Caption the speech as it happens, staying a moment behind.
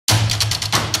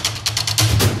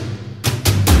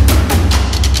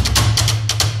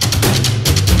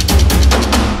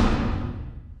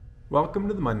Welcome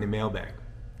to the Monday Mailbag.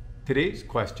 Today's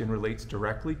question relates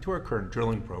directly to our current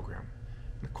drilling program.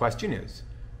 The question is,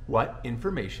 what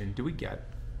information do we get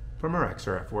from our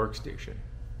XRF workstation?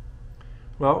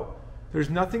 Well, there's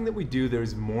nothing that we do that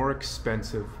is more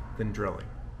expensive than drilling.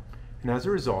 And as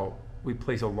a result, we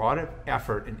place a lot of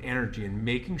effort and energy in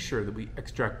making sure that we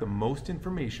extract the most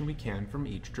information we can from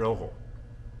each drill hole.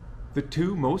 The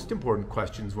two most important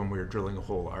questions when we are drilling a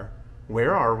hole are,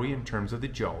 where are we in terms of the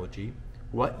geology?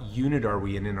 What unit are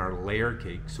we in our layer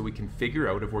cake so we can figure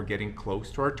out if we're getting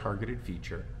close to our targeted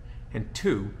feature? And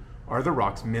two, are the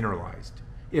rocks mineralized?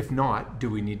 If not, do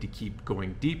we need to keep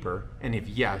going deeper? And if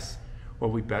yes,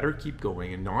 well, we better keep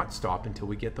going and not stop until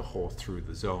we get the hole through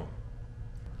the zone.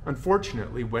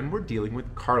 Unfortunately, when we're dealing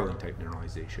with Carlin-type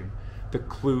mineralization, the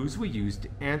clues we use to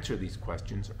answer these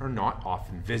questions are not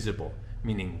often visible,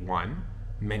 meaning one,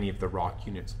 many of the rock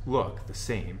units look the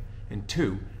same, and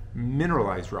two,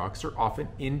 mineralized rocks are often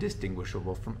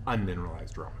indistinguishable from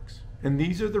unmineralized rocks. And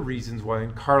these are the reasons why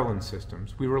in Carlin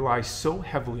systems we rely so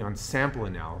heavily on sample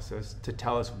analysis to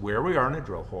tell us where we are in a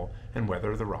drill hole and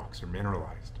whether the rocks are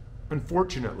mineralized.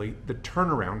 Unfortunately, the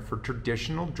turnaround for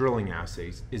traditional drilling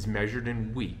assays is measured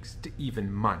in weeks to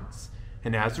even months,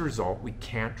 and as a result we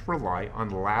can't rely on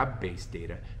lab-based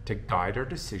data to guide our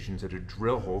decisions at a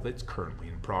drill hole that's currently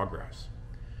in progress.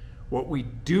 What we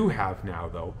do have now,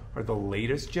 though, are the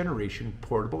latest generation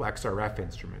portable XRF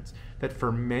instruments that,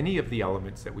 for many of the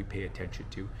elements that we pay attention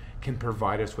to, can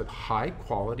provide us with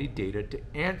high-quality data to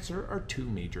answer our two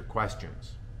major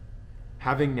questions.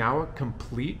 Having now a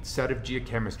complete set of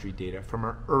geochemistry data from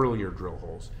our earlier drill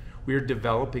holes, we are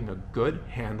developing a good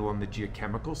handle on the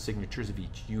geochemical signatures of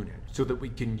each unit so that we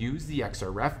can use the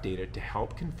XRF data to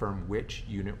help confirm which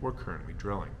unit we're currently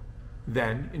drilling.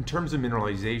 Then, in terms of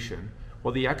mineralization,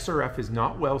 while the XRF is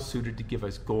not well suited to give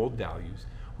us gold values,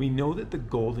 we know that the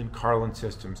gold in Carlin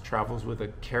systems travels with a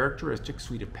characteristic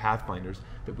suite of Pathfinders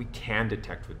that we can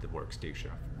detect with the workstation.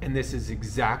 And this is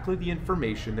exactly the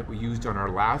information that we used on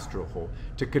our last drill hole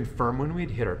to confirm when we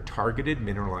had hit our targeted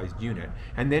mineralized unit,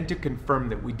 and then to confirm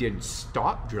that we didn't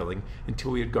stop drilling until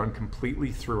we had gone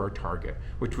completely through our target,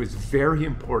 which was very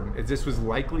important as this was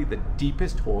likely the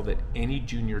deepest hole that any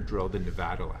junior drilled in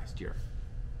Nevada last year.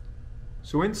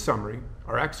 So in summary,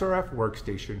 our XRF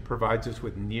workstation provides us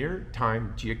with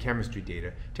near-time geochemistry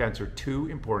data to answer two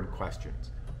important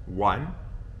questions. One,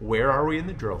 where are we in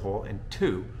the drill hole? And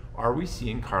two, are we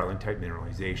seeing Carlin-type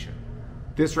mineralization?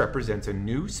 This represents a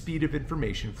new speed of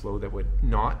information flow that would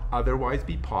not otherwise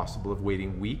be possible of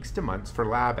waiting weeks to months for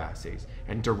lab assays,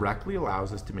 and directly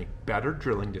allows us to make better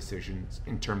drilling decisions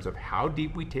in terms of how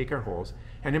deep we take our holes,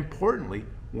 and importantly,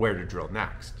 where to drill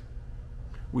next.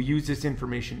 We use this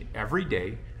information every day,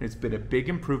 and it's been a big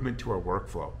improvement to our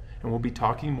workflow, and we'll be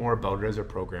talking more about it as our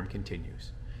program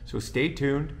continues. So stay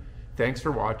tuned, thanks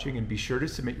for watching, and be sure to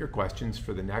submit your questions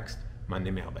for the next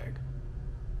Monday Mailbag.